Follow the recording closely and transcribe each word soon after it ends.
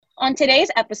On today's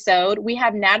episode, we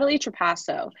have Natalie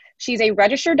Trapasso. She's a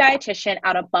registered dietitian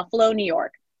out of Buffalo, New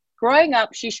York. Growing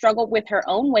up, she struggled with her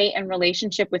own weight and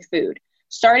relationship with food,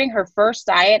 starting her first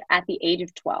diet at the age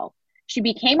of 12. She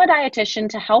became a dietitian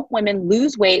to help women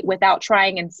lose weight without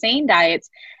trying insane diets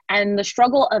and the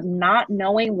struggle of not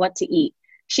knowing what to eat.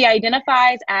 She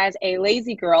identifies as a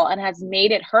lazy girl and has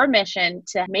made it her mission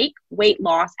to make weight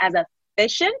loss as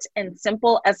efficient and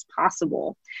simple as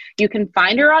possible. You can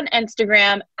find her on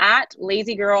Instagram at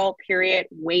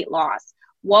lazygirl.weightloss.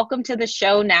 Welcome to the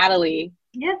show, Natalie.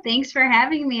 Yeah, thanks for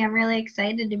having me. I'm really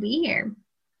excited to be here.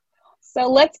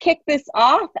 So let's kick this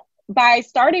off by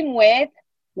starting with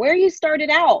where you started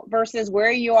out versus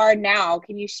where you are now.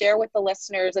 Can you share with the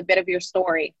listeners a bit of your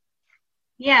story?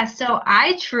 Yeah, so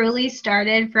I truly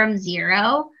started from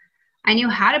zero. I knew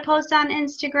how to post on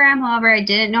Instagram. However, I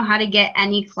didn't know how to get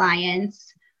any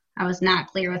clients. I was not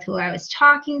clear with who I was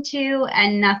talking to,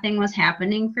 and nothing was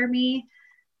happening for me.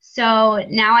 So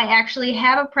now I actually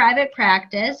have a private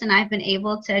practice, and I've been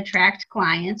able to attract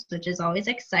clients, which is always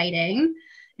exciting.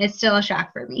 It's still a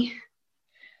shock for me.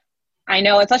 I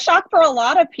know it's a shock for a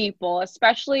lot of people,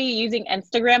 especially using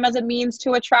Instagram as a means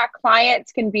to attract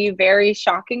clients can be very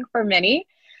shocking for many.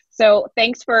 So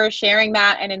thanks for sharing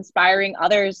that and inspiring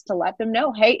others to let them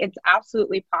know, hey, it's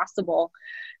absolutely possible.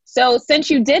 So since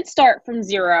you did start from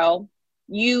zero,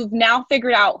 you've now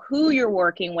figured out who you're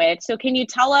working with. So can you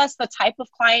tell us the type of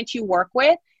clients you work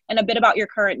with and a bit about your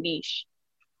current niche?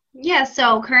 Yeah,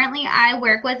 so currently I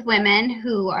work with women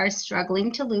who are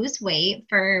struggling to lose weight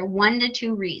for 1 to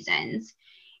 2 reasons.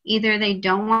 Either they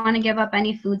don't want to give up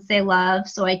any foods they love,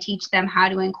 so I teach them how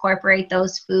to incorporate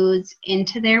those foods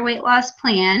into their weight loss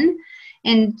plan.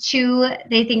 And 2,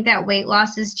 they think that weight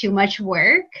loss is too much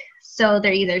work, so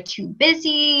they're either too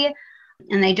busy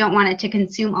and they don't want it to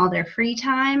consume all their free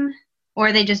time,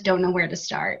 or they just don't know where to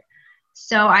start.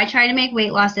 So I try to make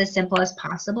weight loss as simple as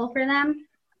possible for them.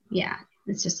 Yeah.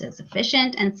 It's just as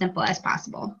efficient and simple as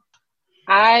possible.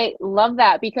 I love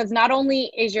that because not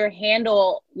only is your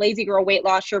handle Lazy Girl Weight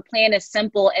Loss, your plan is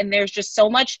simple and there's just so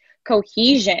much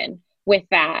cohesion with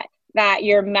that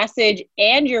your message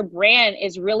and your brand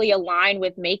is really aligned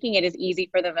with making it as easy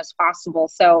for them as possible.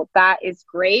 So that is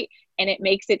great. And it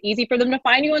makes it easy for them to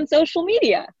find you on social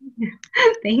media.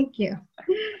 Thank you.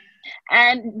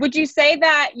 And would you say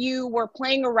that you were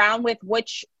playing around with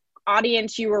which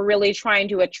audience you were really trying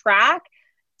to attract?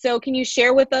 So can you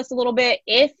share with us a little bit,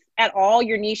 if at all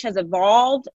your niche has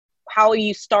evolved, how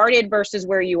you started versus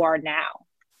where you are now?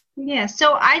 Yeah,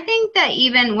 so I think that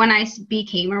even when I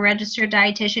became a registered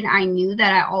dietitian, I knew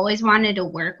that I always wanted to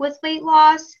work with weight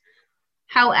loss.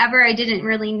 However, I didn't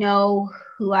really know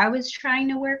who I was trying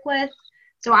to work with.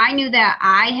 So I knew that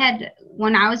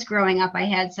when I was growing up, I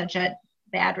had such a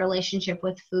bad relationship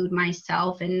with food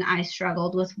myself, and I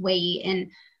struggled with weight,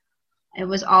 and it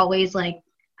was always like,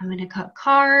 I'm going to cut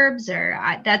carbs,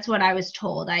 that's what I was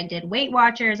told. I did Weight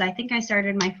Watchers. I think I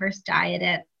started my first diet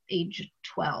at age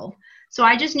 12. So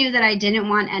I just knew that I didn't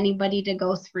want anybody to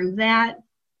go through that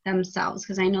themselves,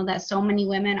 because I know that so many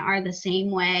women are the same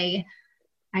way.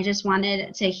 I just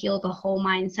wanted to heal the whole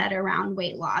mindset around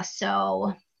weight loss.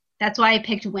 So that's why I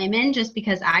picked women, just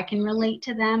because I can relate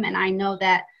to them. And I know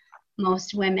that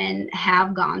most women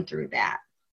have gone through that.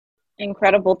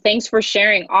 Incredible. Thanks for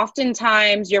sharing.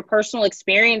 Oftentimes, your personal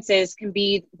experiences can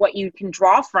be what you can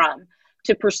draw from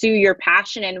to pursue your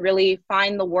passion and really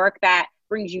find the work that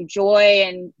brings you joy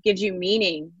and gives you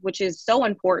meaning, which is so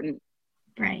important.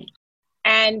 Right.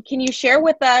 And can you share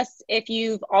with us if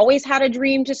you've always had a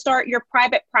dream to start your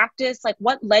private practice? Like,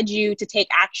 what led you to take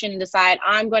action and decide,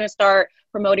 I'm going to start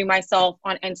promoting myself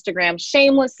on Instagram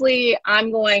shamelessly.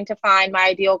 I'm going to find my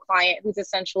ideal client who's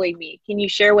essentially me. Can you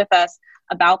share with us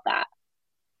about that?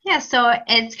 Yeah, so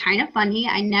it's kind of funny.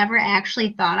 I never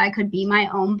actually thought I could be my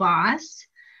own boss.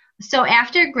 So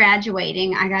after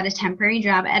graduating, I got a temporary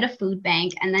job at a food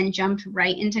bank and then jumped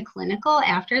right into clinical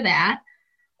after that.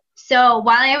 So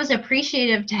while I was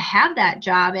appreciative to have that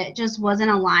job, it just wasn't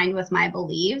aligned with my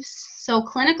beliefs. So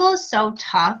clinical is so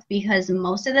tough because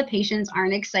most of the patients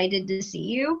aren't excited to see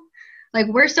you. Like,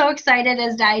 we're so excited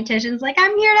as dietitians, like,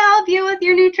 I'm here to help you with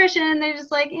your nutrition. And they're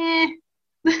just like, eh.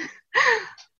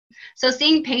 So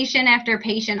seeing patient after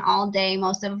patient all day,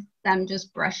 most of them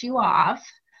just brush you off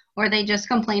or they just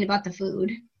complain about the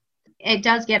food. It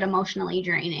does get emotionally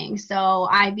draining. So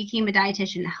I became a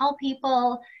dietitian to help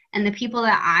people, and the people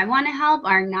that I want to help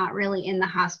are not really in the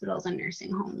hospitals and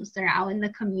nursing homes. They're out in the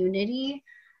community.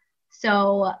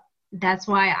 So that's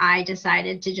why I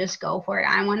decided to just go for it.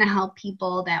 I want to help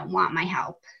people that want my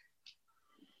help,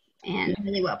 and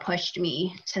really what pushed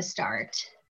me to start.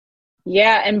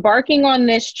 Yeah, embarking on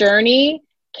this journey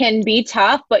can be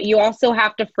tough, but you also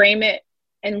have to frame it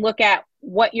and look at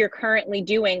what you're currently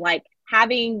doing, like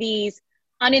having these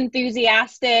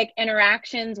unenthusiastic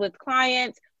interactions with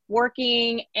clients,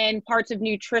 working in parts of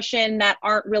nutrition that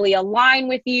aren't really aligned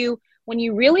with you. When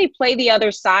you really play the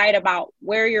other side about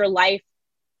where your life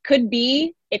could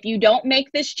be if you don't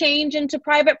make this change into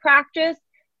private practice,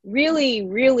 really,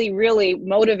 really, really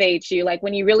motivates you. Like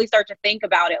when you really start to think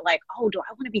about it, like, oh, do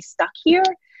I want to be stuck here?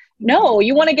 No,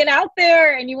 you want to get out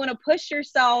there and you want to push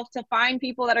yourself to find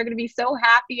people that are going to be so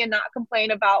happy and not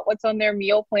complain about what's on their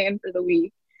meal plan for the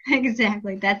week.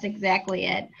 Exactly. That's exactly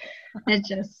it. It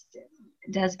just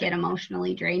does get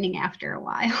emotionally draining after a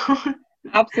while.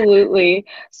 Absolutely.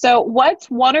 So what's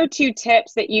one or two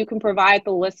tips that you can provide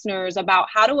the listeners about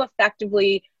how to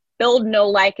effectively build know,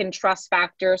 like, and trust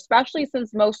factor, especially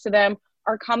since most of them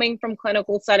are coming from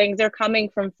clinical settings, they're coming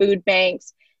from food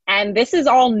banks, and this is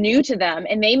all new to them.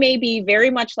 And they may be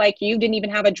very much like you, didn't even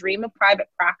have a dream of private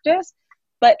practice,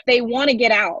 but they want to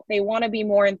get out. They want to be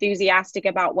more enthusiastic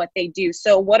about what they do.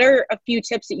 So what are a few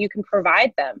tips that you can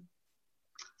provide them?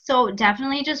 So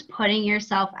definitely just putting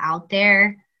yourself out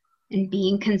there and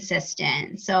being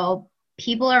consistent. So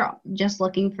people are just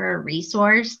looking for a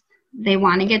resource. They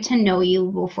want to get to know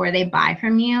you before they buy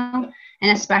from you.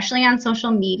 And especially on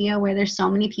social media where there's so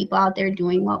many people out there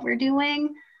doing what we're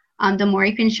doing, the more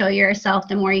you can show yourself,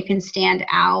 the more you can stand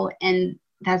out. And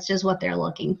that's just what they're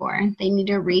looking for. They need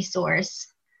a resource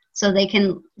so they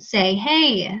can say,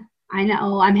 hey, I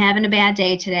know I'm having a bad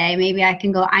day today. Maybe I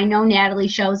can go, I know Natalie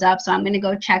shows up, so I'm going to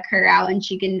go check her out and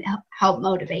she can help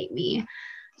motivate me.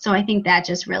 So I think that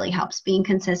just really helps being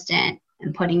consistent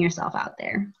and putting yourself out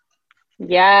there.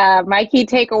 Yeah, my key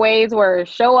takeaways were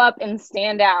show up and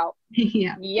stand out.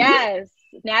 Yeah. Yes,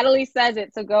 Natalie says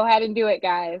it, so go ahead and do it,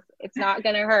 guys. It's not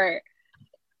going to hurt.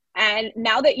 And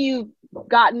now that you've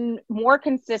gotten more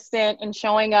consistent in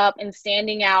showing up and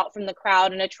standing out from the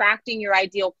crowd and attracting your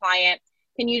ideal client,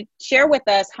 can you share with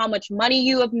us how much money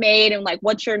you have made and like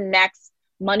what's your next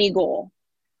money goal?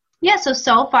 Yeah,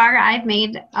 so far I've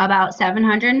made about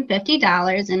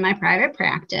 $750 in my private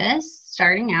practice,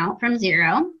 starting out from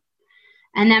zero.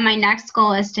 And then my next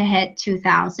goal is to hit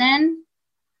 2,000.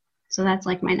 So that's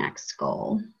like my next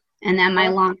goal. And then my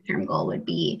long-term goal would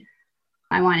be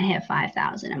I want to hit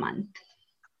 5,000 a month.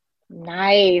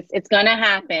 Nice. It's going to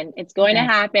happen. It's going to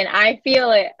happen. I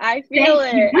feel it. I feel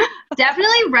it.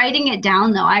 Definitely writing it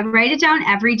down though. I write it down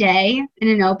every day in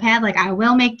a notepad. Like I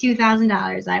will make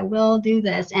 $2,000. I will do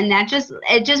this. And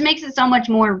it just makes it so much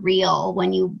more real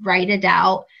when you write it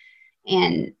out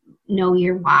and know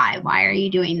your why. Why are you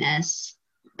doing this?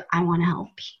 I want to help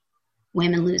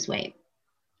women lose weight.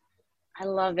 I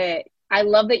love it. I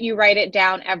love that you write it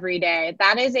down every day.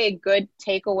 That is a good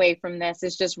takeaway from this,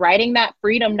 is just writing that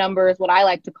freedom number is what I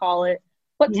like to call it.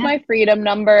 What's my freedom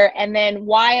number? And then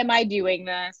why am I doing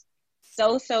this?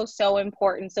 So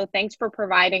important. So thanks for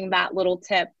providing that little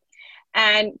tip.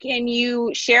 And can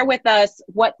you share with us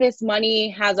what this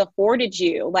money has afforded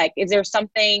you? Like, is there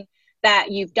something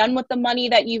that you've done with the money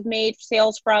that you've made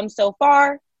sales from so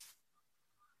far?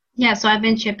 Yeah, so I've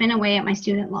been chipping away at my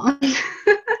student loans.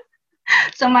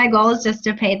 So my goal is just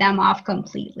to pay them off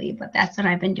completely, but that's what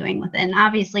I've been doing with it. And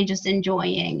obviously just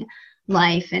enjoying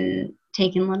life and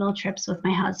taking little trips with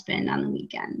my husband on the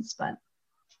weekends. But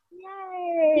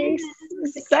yay!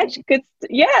 Such good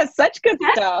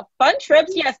stuff. Fun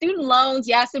trips, yeah, student loans,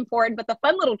 yes, important, but the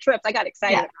fun little trips, I got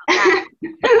excited about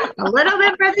that. A little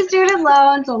bit for the student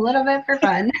loans, a little bit for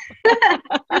fun.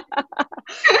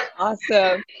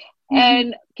 Awesome.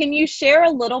 And can you share a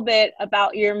little bit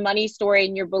about your money story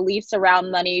and your beliefs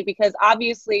around money? Because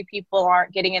obviously people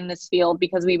aren't getting in this field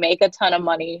because we make a ton of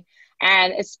money.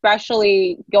 And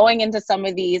especially going into some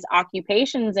of these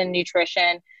occupations in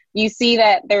nutrition, you see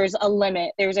that there's a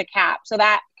limit, there's a cap. So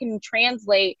that can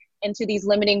translate into these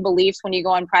limiting beliefs when you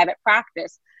go on private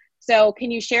practice. So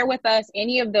can you share with us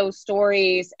any of those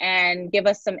stories and give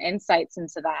us some insights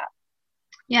into that?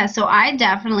 Yeah, so I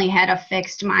definitely had a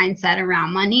fixed mindset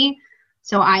around money.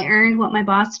 So I earned what my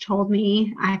boss told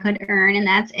me I could earn, and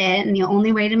that's it. And the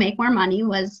only way to make more money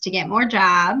was to get more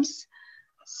jobs.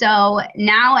 So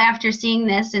now after seeing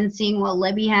this and seeing what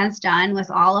Libby has done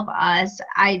with all of us,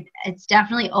 it's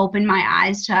definitely opened my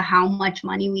eyes to how much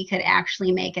money we could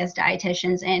actually make as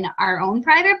dietitians in our own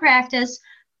private practice,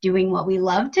 doing what we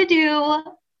love to do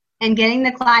and getting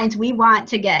the clients we want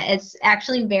to get. It's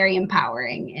actually very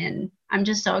empowering, and I'm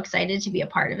just so excited to be a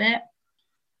part of it.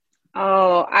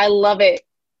 Oh, I love it.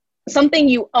 Something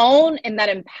you own and that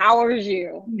empowers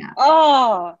you. Yeah.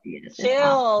 Oh, Yes,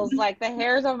 chills. awesome. Like the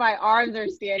hairs of my arms are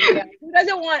standing up. Who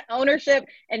doesn't want ownership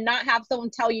and not have someone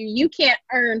tell you, you can't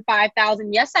earn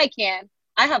 5,000? Yes, I can.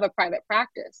 I have a private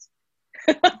practice.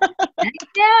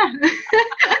 Yeah.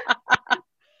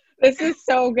 This is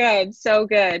so good. So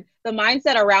good. The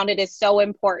mindset around it is so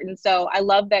important. So I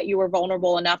love that you were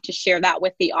vulnerable enough to share that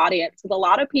with the audience. Because a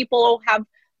lot of people have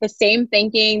the same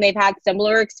thinking. They've had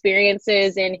similar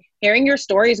experiences, and hearing your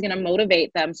story is going to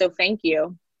motivate them. So thank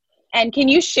you. And can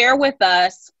you share with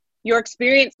us your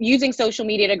experience using social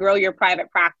media to grow your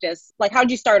private practice? Like, how'd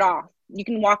you start off? You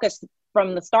can walk us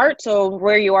from the start to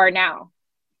where you are now.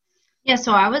 Yeah,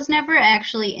 so I was never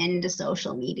actually into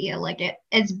social media. Like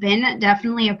it's been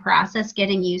definitely a process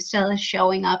getting used to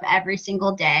showing up every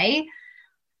single day,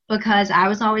 because I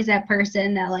was always that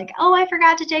person that like, oh, I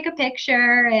forgot to take a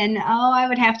picture, and oh, I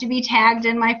would have to be tagged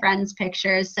in my friends'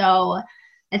 pictures. So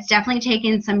it's definitely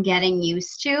taken some getting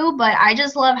used to, but I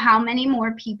just love how many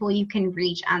more people you can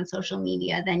reach on social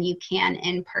media than you can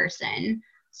in person.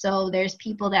 So there's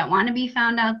people that want to be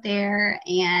found out there,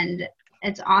 and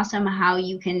it's awesome how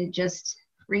you can just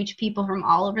reach people from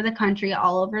all over the country,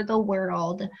 all over the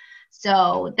world.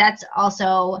 So that's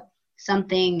also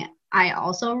something I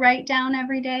also write down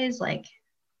every day, is like,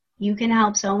 you can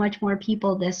help so much more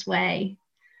people this way.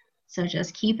 So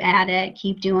just keep at it,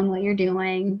 keep doing what you're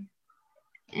doing,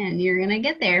 and you're going to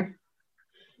get there.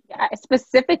 I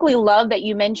specifically love that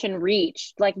you mentioned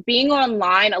reach. Like, being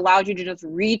online allows you to just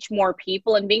reach more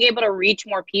people, and being able to reach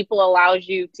more people allows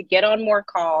you to get on more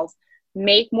calls,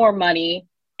 make more money,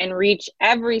 and reach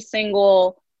every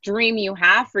single dream you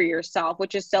have for yourself,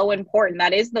 which is so important.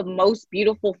 That is the most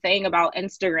beautiful thing about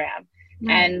Instagram,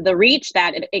 and the reach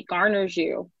that it garners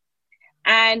you.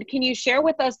 And can you share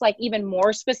with us, like, even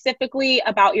more specifically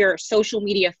about your social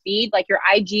media feed, like your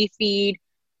IG feed,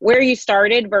 where you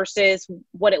started versus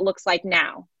what it looks like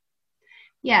now?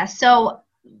 Yeah, so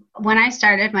when I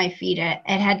started my feed, it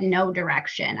had no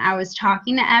direction. I was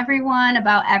talking to everyone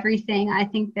about everything. I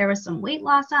think there was some weight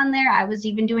loss on there. I was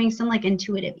even doing some like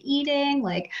intuitive eating,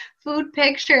 like food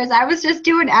pictures. I was just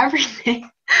doing everything.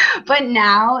 But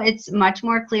now it's much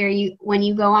more clear. When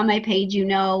you go on my page, you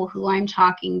know who I'm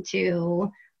talking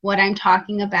to, what I'm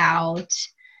talking about,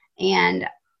 and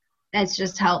that's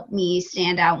just helped me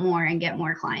stand out more and get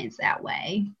more clients that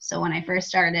way. So when I first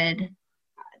started,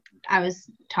 I was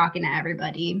talking to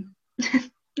everybody.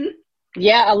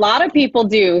 Yeah, a lot of people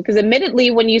do, because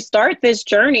admittedly, when you start this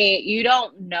journey, you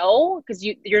don't know, because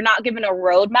you're not given a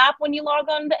roadmap when you log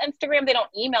on to Instagram. They don't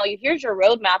email you, here's your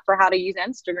roadmap for how to use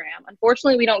Instagram.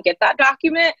 Unfortunately, we don't get that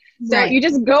document. So Right. you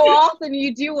just go off and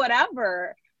you do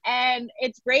whatever. And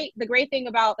it's great. The great thing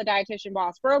about the Dietitian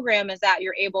Boss program is that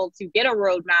you're able to get a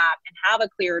roadmap and have a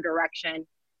clear direction,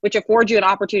 which affords you an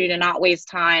opportunity to not waste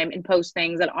time and post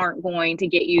things that aren't going to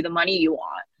get you the money you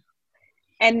want.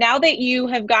 And now that you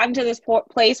have gotten to this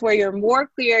place where you're more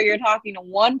clear, you're talking to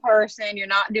one person, you're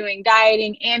not doing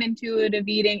dieting and intuitive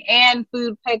eating and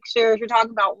food pictures, you're talking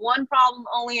about one problem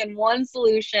only and one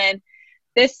solution.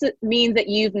 This means that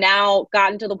you've now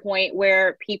gotten to the point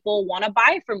where people want to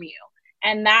buy from you.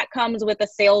 And that comes with a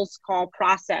sales call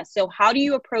process. So how do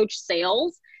you approach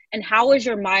sales, and how has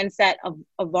your mindset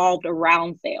evolved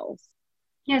around sales?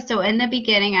 Yeah, so in the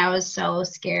beginning, I was so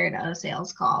scared of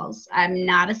sales calls. I'm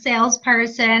not a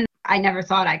salesperson. I never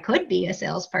thought I could be a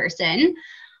salesperson,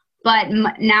 but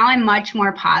now I'm much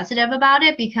more positive about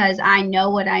it because I know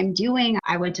what I'm doing.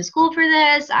 I went to school for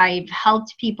this. I've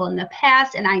helped people in the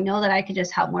past, and I know that I could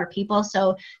just help more people.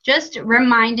 So just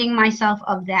reminding myself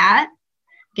of that,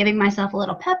 giving myself a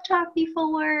little pep talk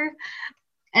before,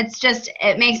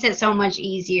 it makes it so much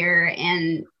easier,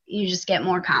 and you just get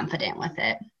more confident with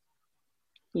it.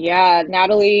 Yeah,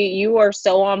 Natalie, you are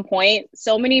so on point.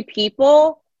 So many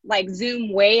people like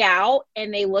zoom way out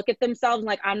and they look at themselves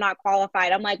like, I'm not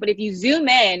qualified. I'm like, but if you zoom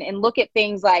in and look at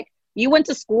things like, you went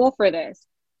to school for this,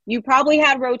 you probably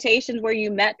had rotations where you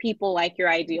met people like your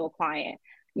ideal client.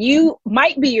 You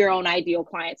might be your own ideal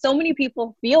client. So many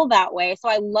people feel that way. So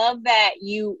I love that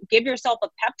you give yourself a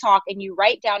pep talk and you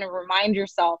write down and remind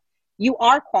yourself you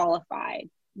are qualified.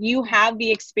 You have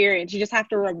the experience. You just have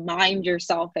to remind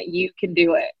yourself that you can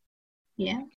do it.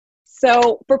 Yeah.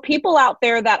 So for people out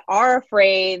there that are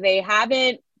afraid, they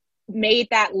haven't made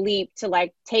that leap to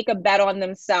like take a bet on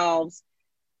themselves,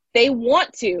 they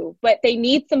want to, but they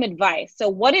need some advice. So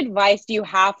what advice do you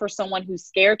have for someone who's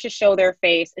scared to show their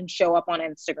face and show up on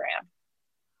Instagram?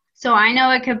 So I know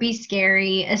it could be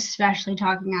scary, especially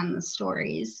talking on the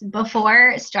stories.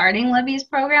 Before starting Libby's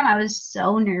program, I was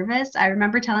so nervous. I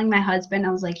remember telling my husband, I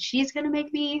was like, she's going to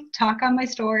make me talk on my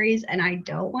stories, and I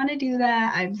don't want to do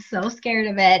that. I'm so scared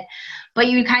of it. But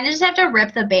you kind of just have to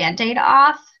rip the Band-Aid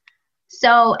off.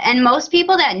 So, and most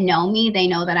people that know me, they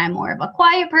know that I'm more of a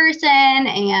quiet person,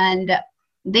 and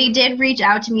they did reach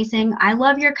out to me saying, I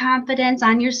love your confidence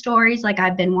on your stories. Like,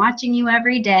 I've been watching you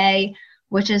every day,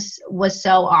 which was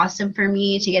so awesome for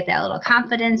me to get that little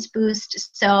confidence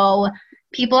boost. So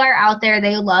people are out there,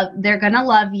 they're going to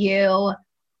love you.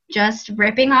 Just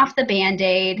ripping off the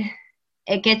Band-Aid.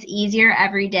 It gets easier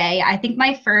every day. I think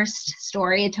my first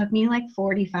story, it took me like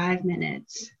 45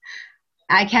 minutes.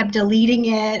 I kept deleting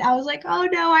it. I was like, oh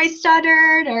no, I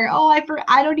stuttered, or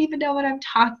I don't even know what I'm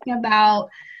talking about.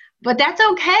 But that's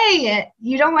okay.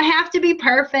 You don't have to be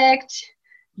perfect.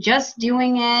 Just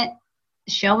doing it,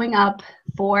 showing up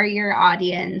for your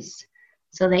audience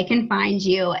so they can find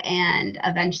you and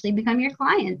eventually become your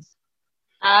clients.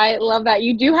 I love that.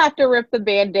 You do have to rip the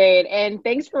Band-Aid. And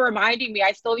thanks for reminding me.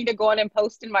 I still need to go on and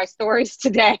post in my stories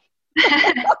today.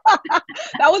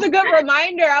 That was a good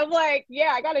reminder. I'm like,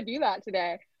 yeah, I got to do that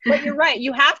today. But you're right.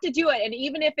 You have to do it. And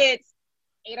even if it's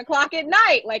 8:00 at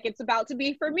night, like it's about to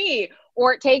be for me,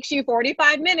 or it takes you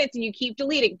 45 minutes and you keep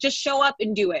deleting, just show up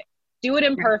and do it. Do it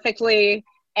imperfectly.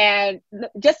 And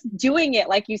just doing it,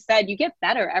 like you said, you get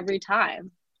better every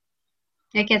time.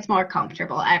 It gets more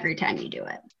comfortable every time you do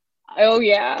it. Oh,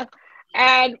 yeah.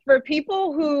 And for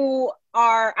people who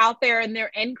are out there and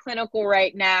they're in clinical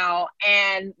right now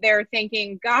and they're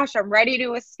thinking, gosh, I'm ready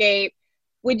to escape,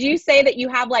 would you say that you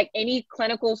have like any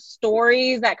clinical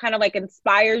stories that kind of like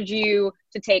inspired you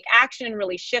to take action and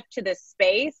really shift to this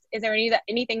space? Is there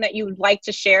anything that you would like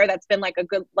to share that's been like a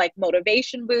good like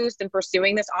motivation boost in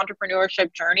pursuing this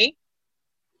entrepreneurship journey?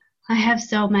 I have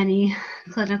so many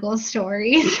clinical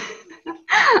stories.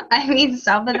 I mean,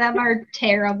 some of them are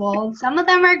terrible. Some of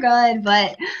them are good,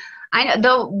 but I know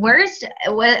the worst,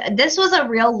 this was a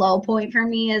real low point for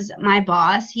me, is my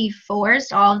boss, he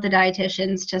forced all of the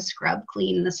dietitians to scrub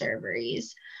clean the serveries.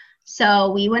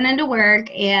 So we went into work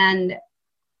and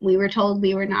we were told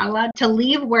we were not allowed to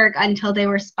leave work until they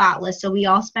were spotless. So we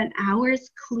all spent hours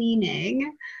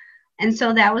cleaning. And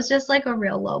so that was just like a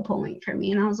real low point for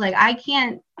me. And I was like, I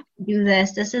can't do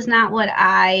this. This is not what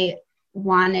I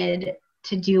wanted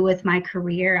to do with my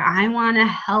career. I want to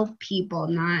help people,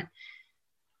 not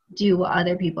do what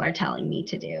other people are telling me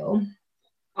to do.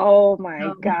 Oh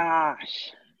my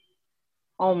gosh.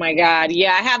 Oh my God.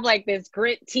 Yeah, I have like this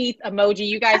grit teeth emoji.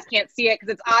 You guys can't see it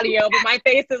because it's audio, but my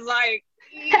face is like.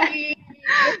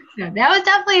 That was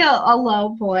definitely a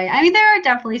low point. I mean, there are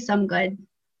definitely some good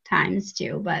times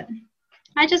too, but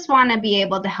I just want to be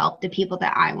able to help the people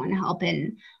that I want to help.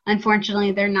 And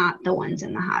unfortunately, they're not the ones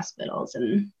in the hospitals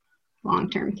and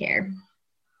long-term care.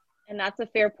 And that's a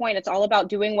fair point. It's all about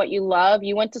doing what you love.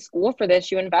 You went to school for this.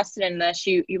 You invested in this.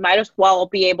 You might as well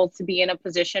be able to be in a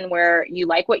position where you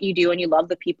like what you do and you love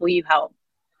the people you help.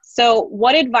 So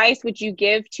what advice would you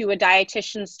give to a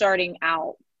dietitian starting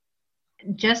out?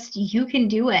 Just, you can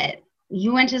do it.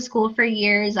 You went to school for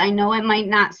years. I know it might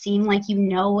not seem like you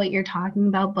know what you're talking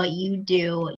about, but you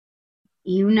do.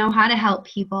 You know how to help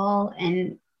people,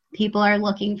 and people are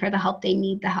looking for the help. They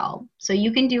need the help. So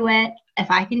you can do it. If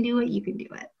I can do it, you can do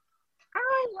it.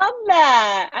 I love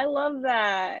that. I love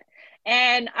that.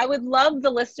 And I would love the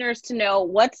listeners to know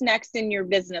what's next in your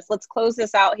business. Let's close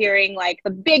this out hearing like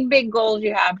the big goals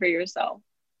you have for yourself.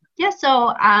 Yeah,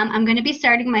 so I'm going to be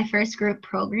starting my first group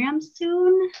program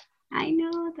soon. I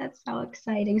know, that's so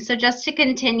exciting. So just to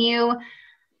continue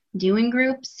doing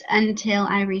groups until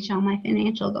I reach all my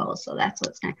financial goals. So that's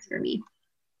what's next for me.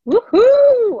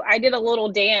 Woohoo! I did a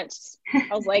little dance.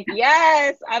 I was like,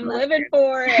 yes, I'm living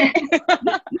for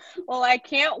it. Well, I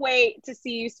can't wait to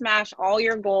see you smash all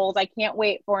your goals. I can't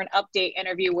wait for an update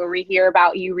interview where we hear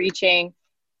about you reaching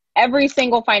every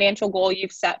single financial goal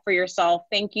you've set for yourself.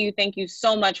 Thank you. Thank you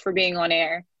so much for being on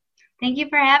air. Thank you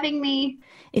for having me.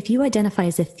 If you identify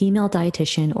as a female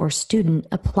dietitian or student,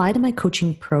 apply to my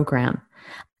coaching program.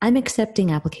 I'm accepting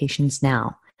applications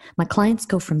now. My clients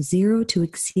go from zero to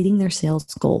exceeding their sales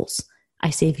goals. I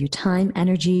save you time,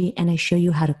 energy, and I show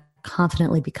you how to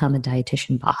confidently become a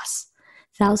dietitian boss.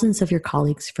 Thousands of your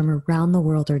colleagues from around the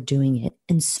world are doing it,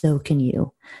 and so can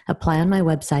you. Apply on my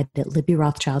website at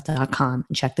libbyrothschild.com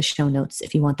and check the show notes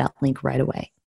if you want that link right away.